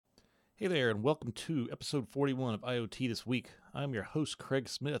Hey there, and welcome to episode 41 of IoT This Week. I'm your host, Craig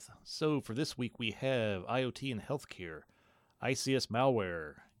Smith. So, for this week, we have IoT in healthcare, ICS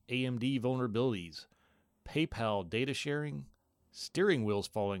malware, AMD vulnerabilities, PayPal data sharing, steering wheels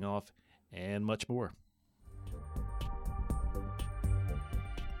falling off, and much more.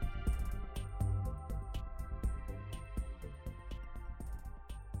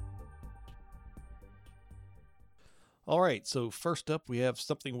 All right, so first up, we have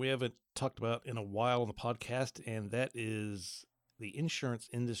something we haven't talked about in a while on the podcast, and that is the insurance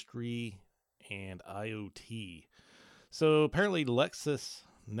industry and IoT. So apparently,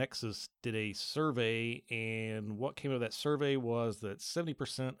 LexisNexis did a survey, and what came of that survey was that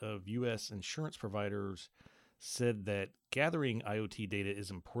 70% of U.S. insurance providers said that gathering IoT data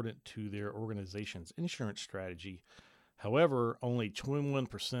is important to their organization's insurance strategy. However, only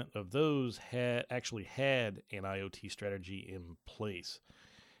 21% of those had an IoT strategy in place.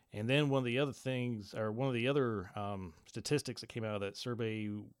 And then one of the other statistics that came out of that survey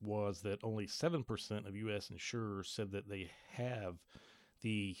was that only 7% of U.S. insurers said that they have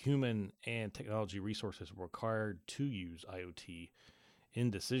the human and technology resources required to use IoT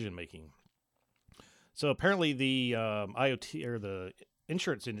in decision making. So apparently, the IoT or the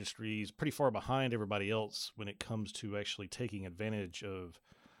insurance industry is pretty far behind everybody else when it comes to actually taking advantage of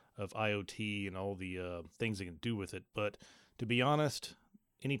IoT and all the things they can do with it. But to be honest,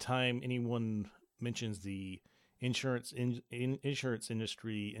 anytime anyone mentions the insurance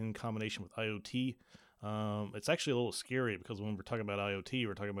industry in combination with IoT, it's actually a little scary because when we're talking about IoT,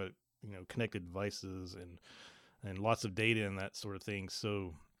 we're talking about connected devices and lots of data and that sort of thing.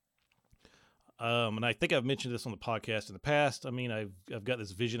 So. And I think I've mentioned this on the podcast in the past. I mean, I've got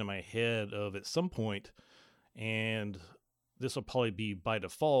this vision in my head of at some point, and this will probably be by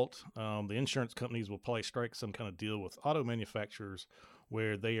default, the insurance companies will probably strike some kind of deal with auto manufacturers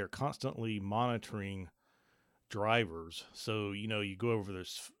where they are constantly monitoring drivers. So, you go over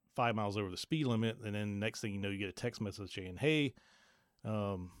this 5 miles over the speed limit, and then next thing you know, you get a text message saying, hey,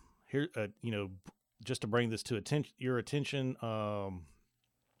 here, just to bring this to your attention,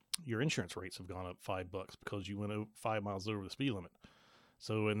 your insurance rates have gone up $5 because you went 5 miles over the speed limit.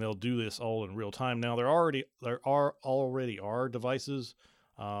 So, and they'll do this all in real time. Now, there already are devices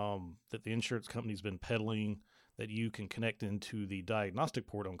that the insurance company's been peddling that you can connect into the diagnostic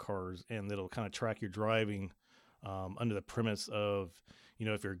port on cars, and that'll kind of track your driving under the premise of,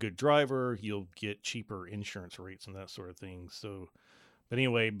 if you're a good driver, you'll get cheaper insurance rates and that sort of thing. So,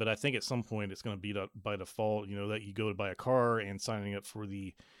 but I think at some point it's going to be by default, that you go to buy a car and signing up for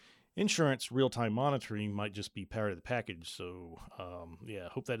the insurance real-time monitoring might just be part of the package. So,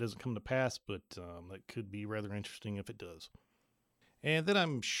 hope that doesn't come to pass, but that could be rather interesting if it does. And then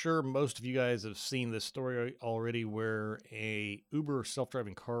I'm sure most of you guys have seen this story already where a Uber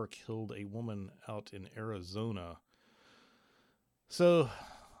self-driving car killed a woman out in Arizona. So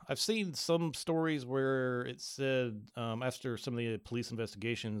I've seen some stories where it said after some of the police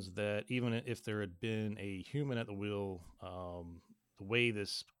investigations that even if there had been a human at the wheel, the way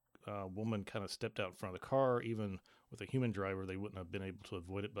this woman kind of stepped out in front of the car, even with a human driver, they wouldn't have been able to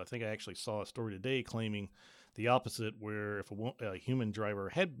avoid it. But I think I actually saw a story today claiming the opposite, where if a human driver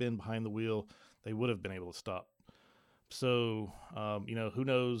had been behind the wheel, they would have been able to stop. So, who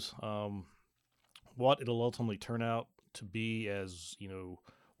knows what it'll ultimately turn out to be as,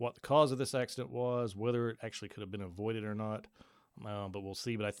 what the cause of this accident was, whether it actually could have been avoided or not. But we'll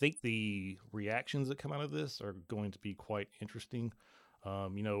see. But I think the reactions that come out of this are going to be quite interesting.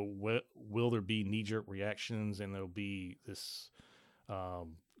 Will there be knee-jerk reactions, and there'll be this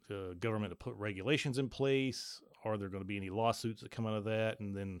the government to put regulations in place? Are there going to be any lawsuits that come out of that?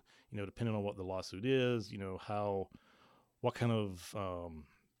 And then, depending on what the lawsuit is, what kind of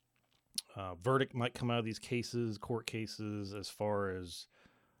verdict might come out of these cases, court cases, as far as,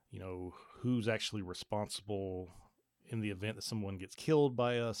 who's actually responsible in the event that someone gets killed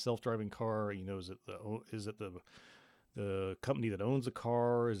by a self-driving car. Is it the company that owns the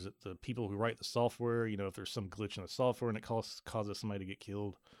car? Is it the people who write the software? If there's some glitch in the software and it causes somebody to get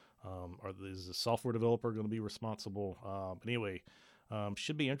killed, is the software developer going to be responsible? But anyway,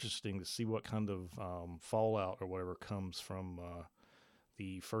 should be interesting to see what kind of fallout or whatever comes from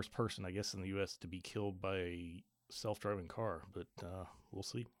the first person, I guess, in the U.S. to be killed by a self-driving car. But we'll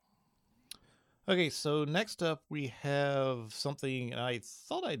see. Okay, so next up we have something, and I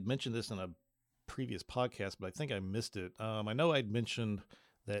thought I'd mentioned this in a previous podcast, but I think I missed it. I know I'd mentioned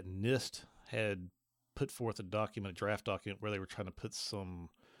that NIST had put forth a draft document, where they were trying to put some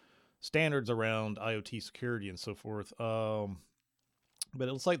standards around IoT security and so forth. But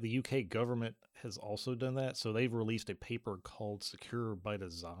it looks like the UK government has also done that. So they've released a paper called Secure by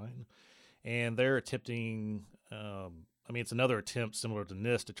Design, and they're attempting. I mean, it's another attempt similar to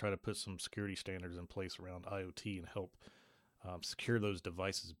NIST to try to put some security standards in place around IoT and help secure those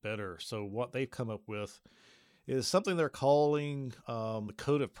devices better. So what they've come up with is something they're calling the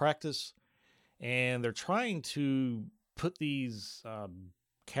Code of Practice, and they're trying to put these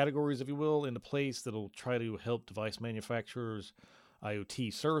categories, if you will, into place that'll try to help device manufacturers,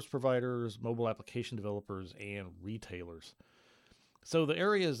 IoT service providers, mobile application developers, and retailers. So the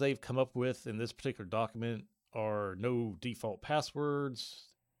areas they've come up with in this particular document are no default passwords,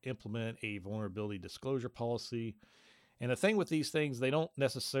 implement a vulnerability disclosure policy. And the thing with these things, they don't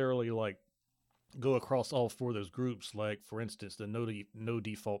necessarily like go across all four of those groups. Like, for instance, the no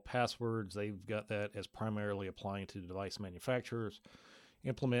default passwords, they've got that as primarily applying to device manufacturers.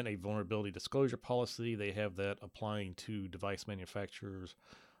 Implement a vulnerability disclosure policy, they have that applying to device manufacturers,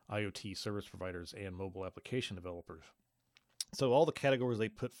 IoT service providers, and mobile application developers. So all the categories they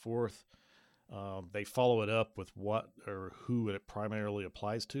put forth, they follow it up with what or who it primarily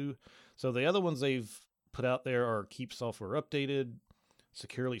applies to. So the other ones they've put out there are keep software updated,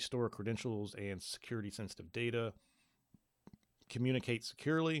 securely store credentials and security sensitive data, communicate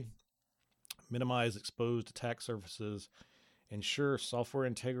securely, minimize exposed attack surfaces, ensure software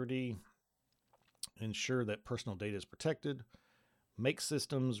integrity, ensure that personal data is protected, make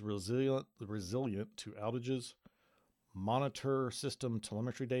systems resilient to outages, monitor system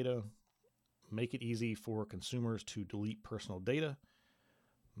telemetry data, make it easy for consumers to delete personal data,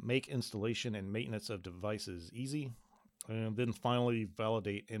 make installation and maintenance of devices easy, and then finally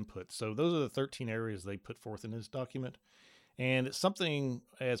validate input. So those are the 13 areas they put forth in this document. And it's something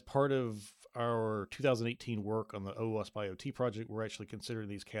as part of our 2018 work on the OWASP IoT project, we're actually considering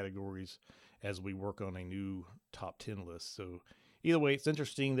these categories as we work on a new top 10 list. So either way, it's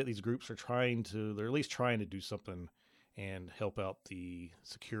interesting that these groups are they're at least trying to do something and help out the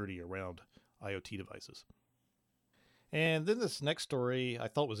security around IoT devices. And then this next story I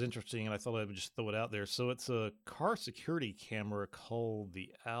thought was interesting, and I thought I would just throw it out there. So it's a car security camera called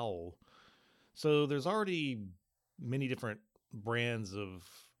the Owl. So there's already many different brands of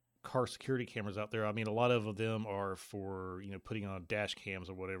car security cameras out there. I mean, a lot of them are for, putting on dash cams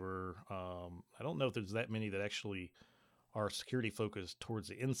or whatever. I don't know if there's that many that actually are security focused towards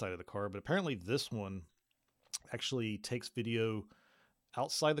the inside of the car, but apparently this one actually takes video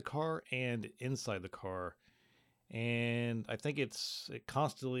outside the car and inside the car. And I think it's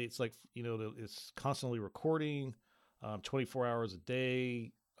constantly recording 24 hours a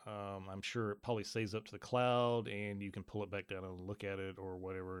day. I'm sure it probably saves up to the cloud, and you can pull it back down and look at it or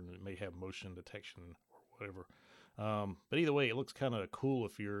whatever, and it may have motion detection or whatever. But either way, it looks kind of cool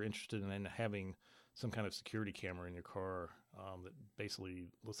if you're interested in having some kind of security camera in your car that basically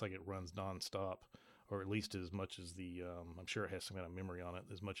looks like it runs nonstop, or at least as much as I'm sure it has some kind of memory on it,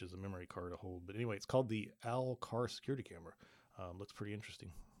 as much as the memory card to hold. But anyway, it's called the Owl Car Security Camera. Looks pretty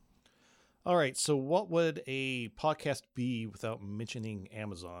interesting. All right, so what would a podcast be without mentioning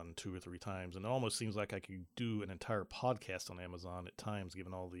Amazon 2 or 3 times? And it almost seems like I could do an entire podcast on Amazon at times,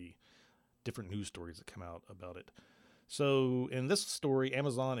 given all the different news stories that come out about it. So in this story,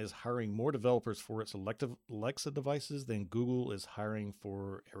 Amazon is hiring more developers for its Alexa devices than Google is hiring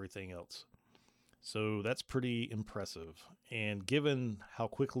for everything else. So that's pretty impressive. And given how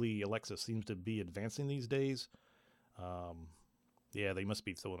quickly Alexa seems to be advancing these days, they must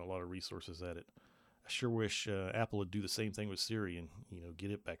be throwing a lot of resources at it. I sure wish Apple would do the same thing with Siri and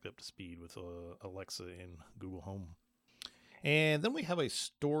get it back up to speed with Alexa and Google Home. And then we have a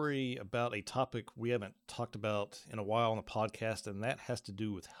story about a topic we haven't talked about in a while on the podcast, and that has to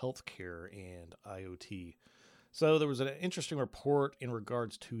do with healthcare and IoT. So there was an interesting report in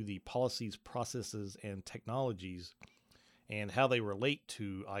regards to the policies, processes, and technologies and how they relate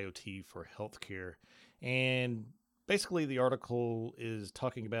to IoT for healthcare. And basically the article is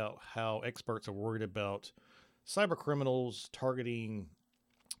talking about how experts are worried about cyber criminals targeting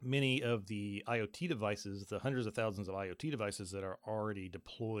many of the IoT devices, the hundreds of thousands of IoT devices that are already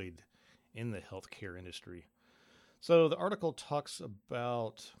deployed in the healthcare industry. So the article talks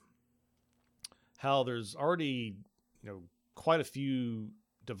about how there's already, quite a few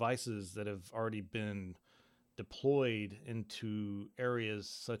devices that have already been deployed into areas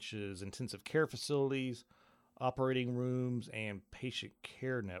such as intensive care facilities, operating rooms, and patient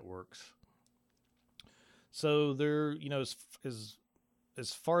care networks. So there,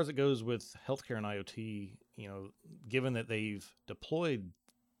 as far as it goes with healthcare and IoT, given that they've deployed,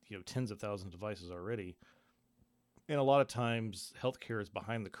 tens of thousands of devices already, and a lot of times healthcare is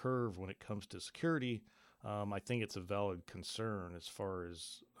behind the curve when it comes to security. I think it's a valid concern as far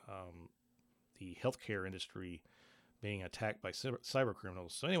as the healthcare industry being attacked by cyber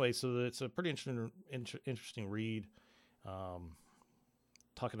criminals. So anyway, so it's a pretty interesting read, um,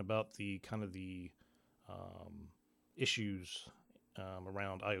 talking about the kind of the um, issues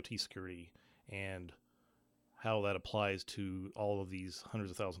around IoT security and how that applies to all of these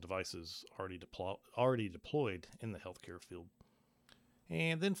hundreds of thousands of devices already deployed in the healthcare field.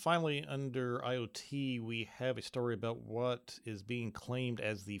 And then finally, under IoT, we have a story about what is being claimed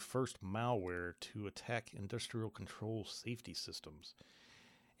as the first malware to attack industrial control safety systems.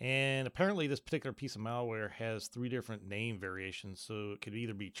 And apparently, this particular piece of malware has 3 different name variations. So it could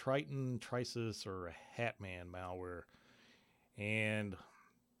either be Triton, Trisis, or a Hatman malware. And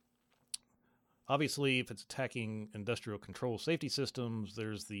obviously, if it's attacking industrial control safety systems,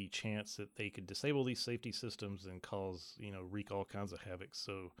 there's the chance that they could disable these safety systems and cause, wreak all kinds of havoc.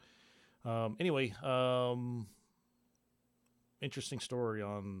 So, anyway, interesting story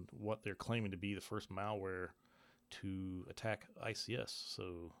on what they're claiming to be the first malware to attack ICS.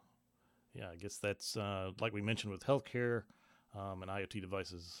 So, yeah, I guess that's like we mentioned with healthcare and IoT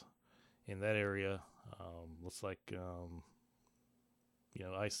devices in that area. Looks like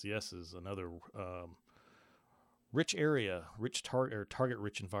ICS is another rich area,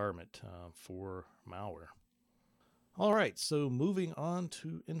 target-rich environment for malware. All right, so moving on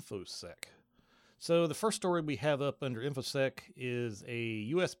to InfoSec. So the first story we have up under InfoSec is a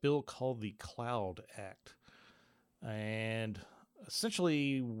U.S. bill called the Cloud Act. And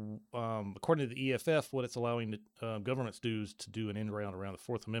essentially, according to the EFF, what it's allowing governments to do an end round around the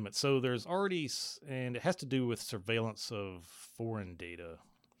Fourth Amendment. So there's already, and it has to do with surveillance of foreign data.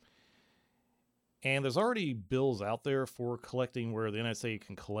 And there's already bills out there for collecting where the NSA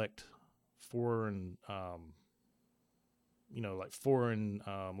can collect foreign, like foreign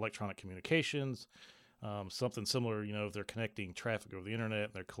electronic communications. Something similar, if they're connecting traffic over the internet,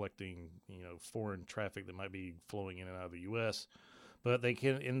 and they're collecting, foreign traffic that might be flowing in and out of the U.S. But they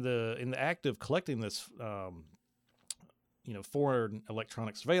can, in the act of collecting this, foreign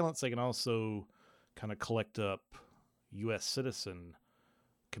electronic surveillance, they can also kind of collect up U.S. citizen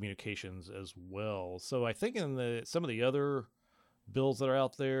communications as well. So I think in some of the other bills that are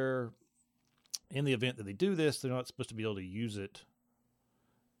out there, in the event that they do this, they're not supposed to be able to use it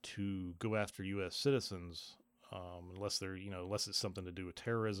to go after U.S. citizens, unless it's something to do with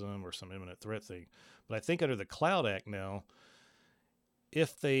terrorism or some imminent threat thing. But I think under the Cloud Act now,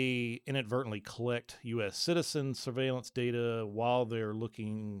 if they inadvertently collect U.S. citizen surveillance data while they're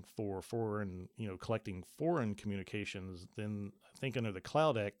looking for collecting foreign communications, then I think under the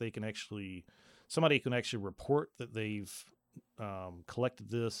Cloud Act, somebody can actually report that they've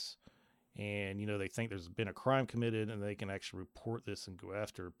collected this, and they think there's been a crime committed, and they can actually report this and go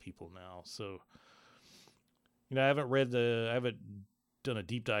after people now. So, I haven't done a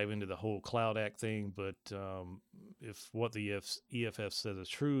deep dive into the whole Cloud Act thing, but if what the EFF says is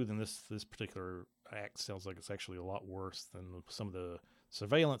true, then this particular act sounds like it's actually a lot worse than some of the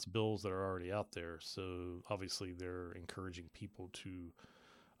surveillance bills that are already out there. So obviously they're encouraging people to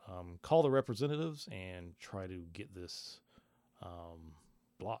call the representatives and try to get this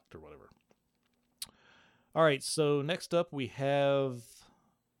blocked or whatever. All right, so next up we have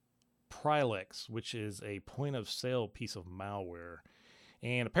Prilex, which is a point-of-sale piece of malware.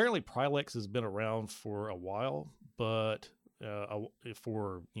 And apparently Prilex has been around for a while, but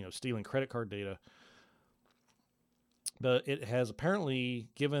for stealing credit card data. But it has apparently,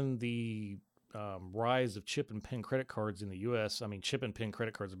 given the rise of chip and PIN credit cards in the U.S. I mean, chip and PIN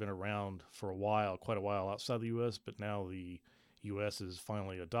credit cards have been around for quite a while outside the U.S., but now the U.S. is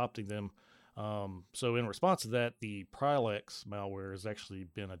finally adopting them. So in response to that, the Prilex malware has actually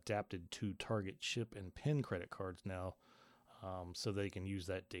been adapted to target chip and PIN credit cards now, so they can use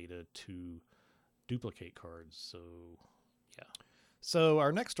that data to duplicate cards. So, yeah. So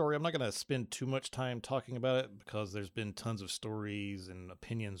our next story, I'm not going to spend too much time talking about it because there's been tons of stories and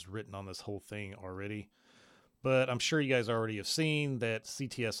opinions written on this whole thing already. But I'm sure you guys already have seen that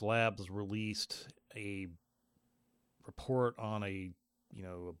CTS Labs released a report on a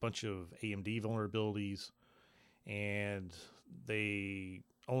bunch of AMD vulnerabilities, and they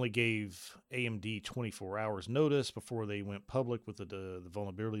only gave AMD 24 hours notice before they went public with the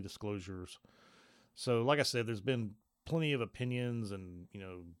vulnerability disclosures. So like I said, there's been plenty of opinions and,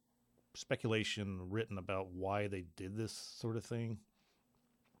 speculation written about why they did this sort of thing.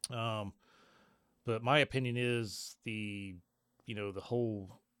 But my opinion is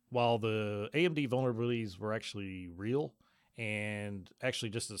while the AMD vulnerabilities were actually real And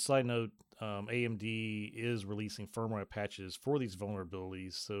actually, just as a side note, AMD is releasing firmware patches for these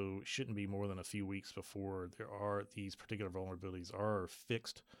vulnerabilities, so it shouldn't be more than a few weeks before these particular vulnerabilities are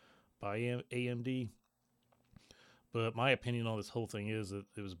fixed by AMD. But my opinion on this whole thing is that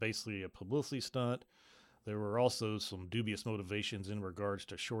it was basically a publicity stunt. There were also some dubious motivations in regards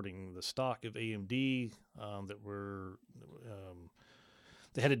to shorting the stock of AMD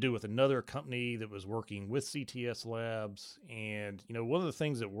that had to do with another company that was working with CTS Labs. And, one of the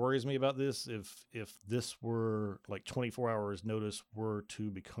things that worries me about this, if this were like 24 hours notice were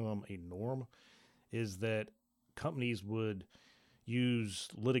to become a norm, is that companies would use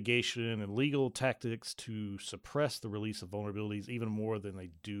litigation and legal tactics to suppress the release of vulnerabilities even more than they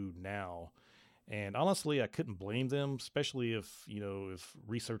do now. And honestly, I couldn't blame them, especially if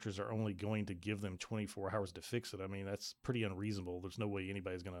researchers are only going to give them 24 hours to fix it. I mean, that's pretty unreasonable. There's no way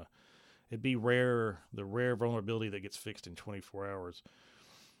anybody's going to, it'd be the rare vulnerability that gets fixed in 24 hours.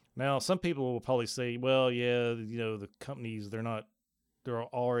 Now, some people will probably say, well, yeah, the companies, they're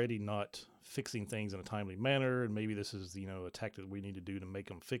already not fixing things in a timely manner, and maybe this is, a tactic we need to do to make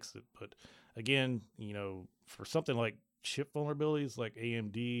them fix it. But again, for something like chip vulnerabilities like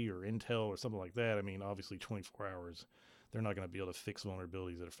AMD or Intel or something like that, I mean, obviously 24 hours, they're not going to be able to fix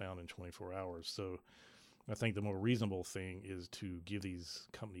vulnerabilities that are found in 24 hours. So I think the more reasonable thing is to give these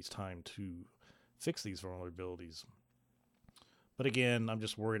companies time to fix these vulnerabilities. But again, I'm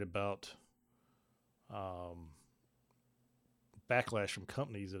just worried about backlash from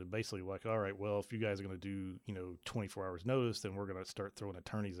companies that are basically like, all right, well, if you guys are going to do, 24 hours notice, then we're going to start throwing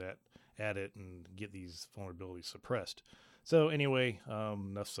attorneys at it and get these vulnerabilities suppressed. So anyway,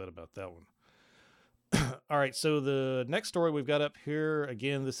 enough said about that one. All right, so the next story we've got up here,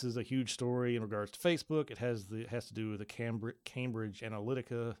 again, this is a huge story in regards to Facebook. It has to do with the Cambridge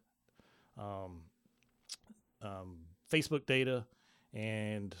Analytica Facebook data,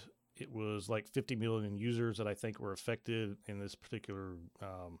 and it was like 50 million users that I think were affected in this particular,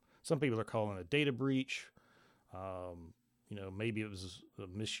 some people are calling it a data breach. Maybe it was a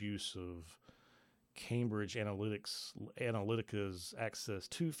misuse of Cambridge Analytica's access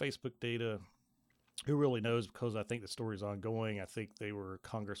to Facebook data. Who really knows? Because I think the story is ongoing. I think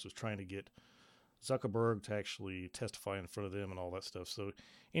Congress was trying to get Zuckerberg to actually testify in front of them and all that stuff. So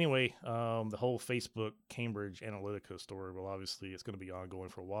anyway, the whole Facebook Cambridge Analytica story, well, obviously it's going to be ongoing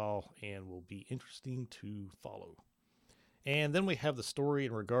for a while and will be interesting to follow. And then we have the story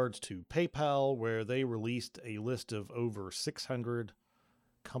in regards to PayPal, where they released a list of over 600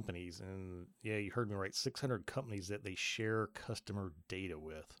 companies. And yeah, you heard me right, 600 companies that they share customer data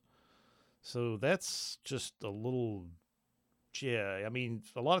with. So that's just a little, yeah, I mean,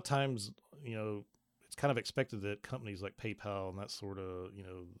 a lot of times, it's kind of expected that companies like PayPal and that sort of,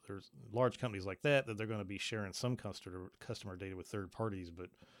 there's large companies like that they're going to be sharing some customer data with third parties, but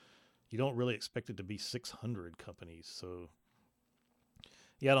you don't really expect it to be 600 companies. So,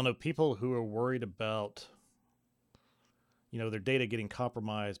 yeah, I don't know. People who are worried about, their data getting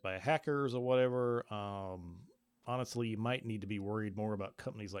compromised by hackers or whatever, honestly, you might need to be worried more about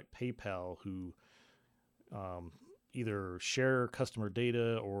companies like PayPal who either share customer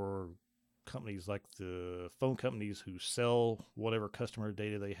data, or companies like the phone companies who sell whatever customer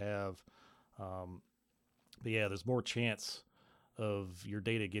data they have. But yeah, there's more chance of your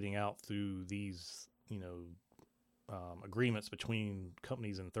data getting out through these, agreements between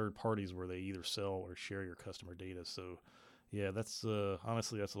companies and third parties where they either sell or share your customer data. So yeah, that's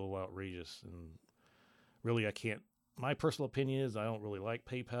honestly, that's a little outrageous. And really, my personal opinion is I don't really like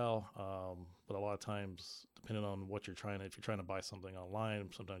PayPal, but a lot of times, depending on if you're trying to buy something online,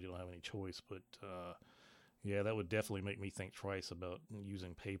 sometimes you don't have any choice. But yeah, that would definitely make me think twice about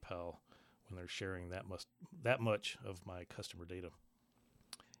using PayPal when they're sharing that much of my customer data.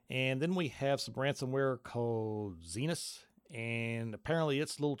 And then we have some ransomware called Zenus, and apparently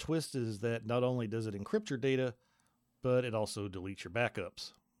its little twist is that not only does it encrypt your data, but it also deletes your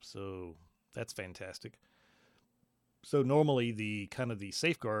backups. So that's fantastic. So normally the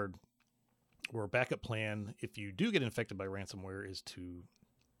safeguard or backup plan, if you do get infected by ransomware, is to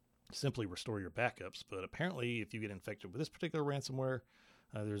simply restore your backups. But apparently if you get infected with this particular ransomware,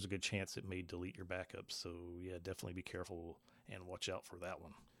 there's a good chance it may delete your backups. So yeah, definitely be careful and watch out for that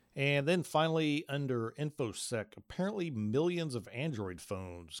one. And then finally, under InfoSec, apparently millions of Android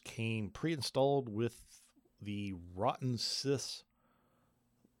phones came pre-installed with the Rotten Sys.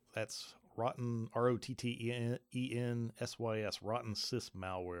 That's Rotten, ROTTENSYS, Rotten Sys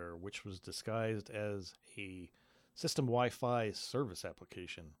malware, which was disguised as a system Wi-Fi service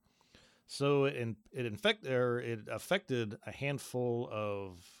application. So it affected a handful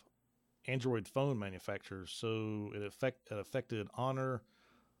of Android phone manufacturers. So it affected Honor,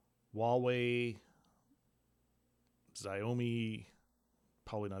 Huawei, Xiaomi,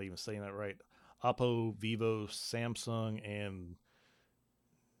 probably not even saying that right, Oppo, Vivo, Samsung, and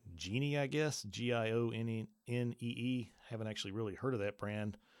Genie, I guess, Gionnee. Haven't actually really heard of that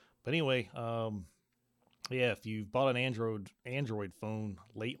brand, but anyway, yeah, if you've bought an Android phone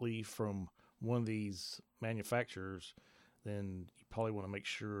lately from one of these manufacturers, then you probably want to make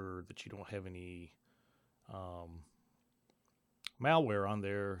sure that you don't have any um, malware on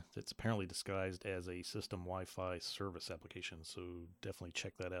there that's apparently disguised as a system Wi-Fi service application. So definitely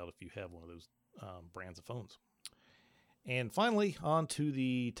check that out if you have one of those brands of phones. And finally, on to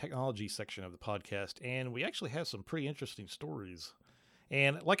the technology section of the podcast. And we actually have some pretty interesting stories.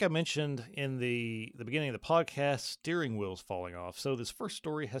 And like I mentioned in the beginning of the podcast, steering wheels falling off. So this first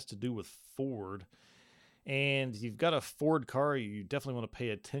story has to do with Ford. And you've got a Ford car, you definitely want to pay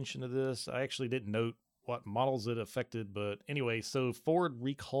attention to this. I actually didn't note what models it affected, but anyway, so Ford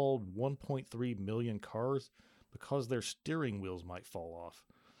recalled 1.3 million cars because their steering wheels might fall off.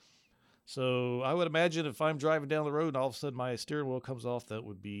 So I would imagine if I'm driving down the road and all of a sudden my steering wheel comes off, that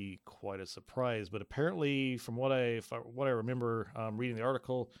would be quite a surprise. But apparently, from what I remember reading the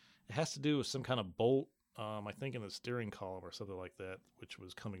article, it has to do with some kind of bolt, I think in the steering column or something like that, which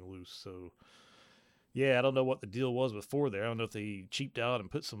was coming loose. So yeah, I don't know what the deal was with Ford there. I don't know if they cheaped out and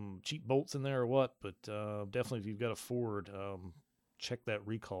put some cheap bolts in there or what, but definitely if you've got a Ford, check that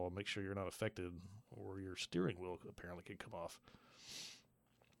recall and make sure you're not affected, or your steering wheel apparently could come off.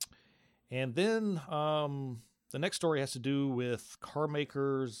 And then the next story has to do with car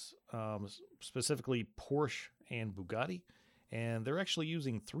makers, specifically Porsche and Bugatti. And they're actually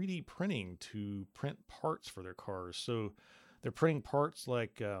using 3D printing to print parts for their cars. So they're printing parts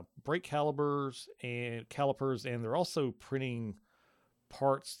like brake calipers, and they're also printing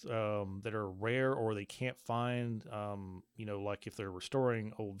parts that are rare or they can't find. Like if they're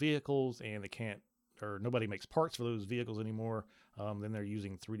restoring old vehicles and they can't, or nobody makes parts for those vehicles anymore, then they're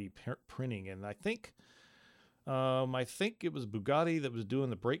using 3D printing. And I think it was Bugatti that was doing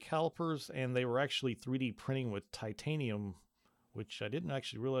the brake calipers, and they were actually 3D printing with titanium, which I didn't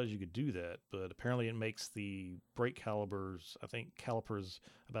actually realize you could do that. But apparently it makes the brake calipers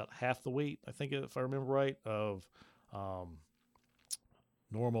about half the weight, I think, if I remember right, of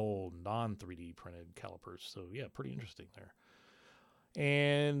normal non-3D printed calipers. So yeah, pretty interesting there.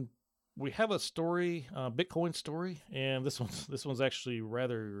 And we have a story, Bitcoin story, and this one's actually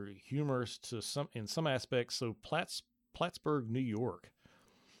rather humorous in some aspects. So Plattsburgh, New York.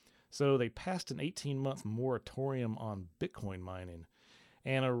 So they passed an 18-month moratorium on Bitcoin mining,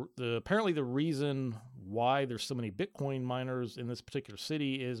 and apparently the reason why there's so many Bitcoin miners in this particular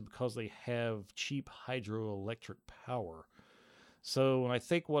city is because they have cheap hydroelectric power. So, and I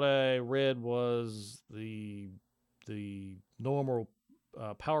think what I read was the normal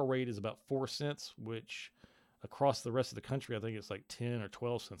power rate is about 4 cents, which across the rest of the country, I think it's like 10 or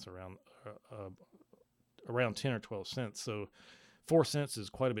 12 cents, around 10 or 12 cents. So 4 cents is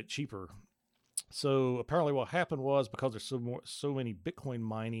quite a bit cheaper. So apparently what happened was, because there's so many Bitcoin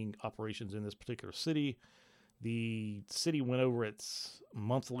mining operations in this particular city, the city went over its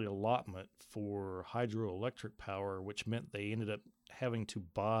monthly allotment for hydroelectric power, which meant they ended up having to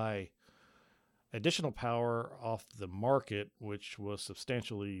buy additional power off the market, which was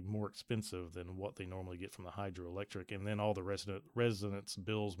substantially more expensive than what they normally get from the hydroelectric. And then all the residents'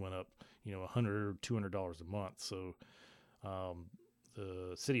 bills went up, $100, $200 a month. So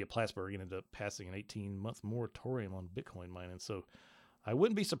the city of Plattsburgh ended up passing an 18-month moratorium on Bitcoin mining. So I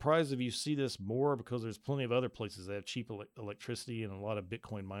wouldn't be surprised if you see this more, because there's plenty of other places that have cheap electricity, and a lot of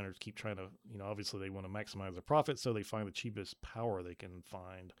Bitcoin miners keep trying to, obviously they want to maximize their profits, so they find the cheapest power they can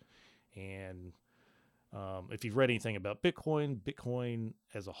find. And if you've read anything about Bitcoin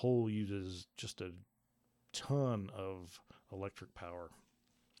as a whole uses just a ton of electric power.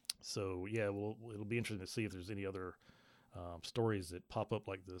 So yeah, it'll be interesting to see if there's any other stories that pop up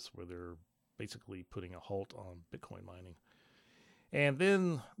like this where they're basically putting a halt on Bitcoin mining. And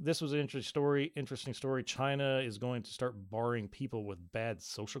then this was an interesting story. China is going to start barring people with bad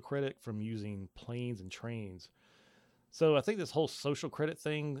social credit from using planes and trains. So I think this whole social credit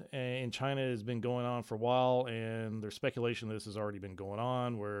thing in China has been going on for a while, and there's speculation this has already been going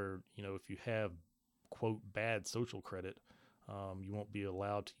on, where, if you have, quote, bad social credit, you won't be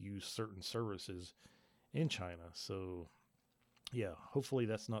allowed to use certain services in China. So yeah, hopefully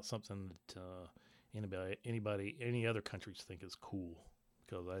that's not something that any other countries think is cool,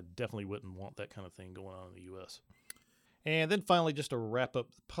 because I definitely wouldn't want that kind of thing going on in the U.S. And then finally, just to wrap up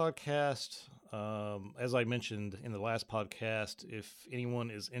the podcast, As I mentioned in the last podcast, if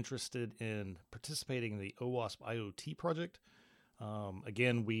anyone is interested in participating in the OWASP IoT project,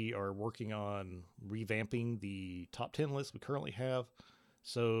 again, we are working on revamping the top 10 list we currently have.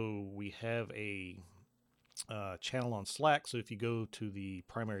 So we have a channel on Slack. So if you go to the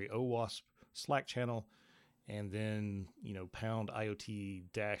primary OWASP Slack channel and then, pound IoT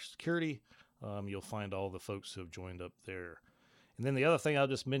security, you'll find all the folks who have joined up there. And then the other thing I'll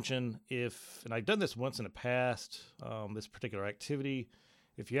just mention, and I've done this once in the past, this particular activity,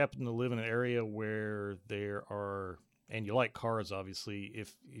 if you happen to live in an area where there are, and you like cars, obviously,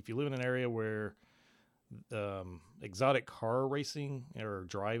 if you live in an area where exotic car racing or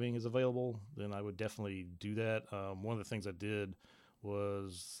driving is available, then I would definitely do that. One of the things I did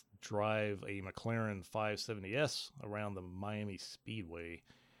was drive a McLaren 570S around the Miami Speedway.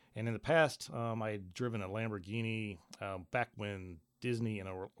 And in the past, I had driven a Lamborghini back when Disney in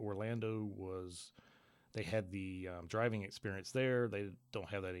Orlando they had the driving experience there. They don't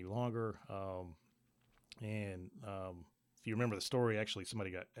have that any longer. If you remember the story, actually,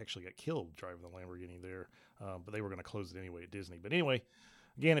 somebody got killed driving the Lamborghini there, but they were going to close it anyway at Disney. But anyway,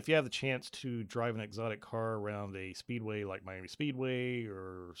 again, if you have the chance to drive an exotic car around a speedway like Miami Speedway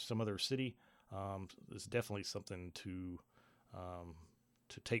or some other city, it's definitely something to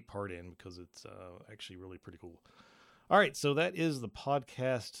take part in because it's actually really pretty cool. All right, so that is the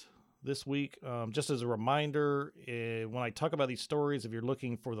podcast this week. Just as a reminder, when I talk about these stories, if you're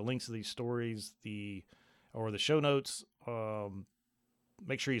looking for the links to these stories, or the show notes,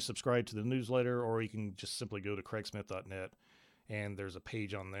 make sure you subscribe to the newsletter, or you can just simply go to craigsmith.net, and there's a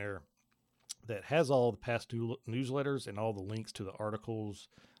page on there that has all the past newsletters and all the links to the articles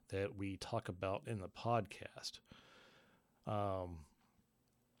that we talk about in the podcast.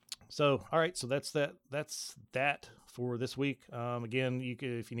 So, all right, so that's that for this week. Again,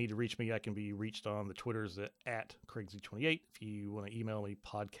 if you need to reach me, I can be reached on the Twitters at CraigZ28. If you want to email me,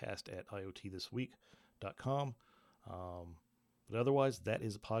 podcast@IoTthisweek.com. But otherwise, that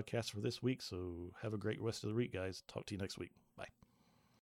is a podcast for this week. So have a great rest of the week, guys. Talk to you next week.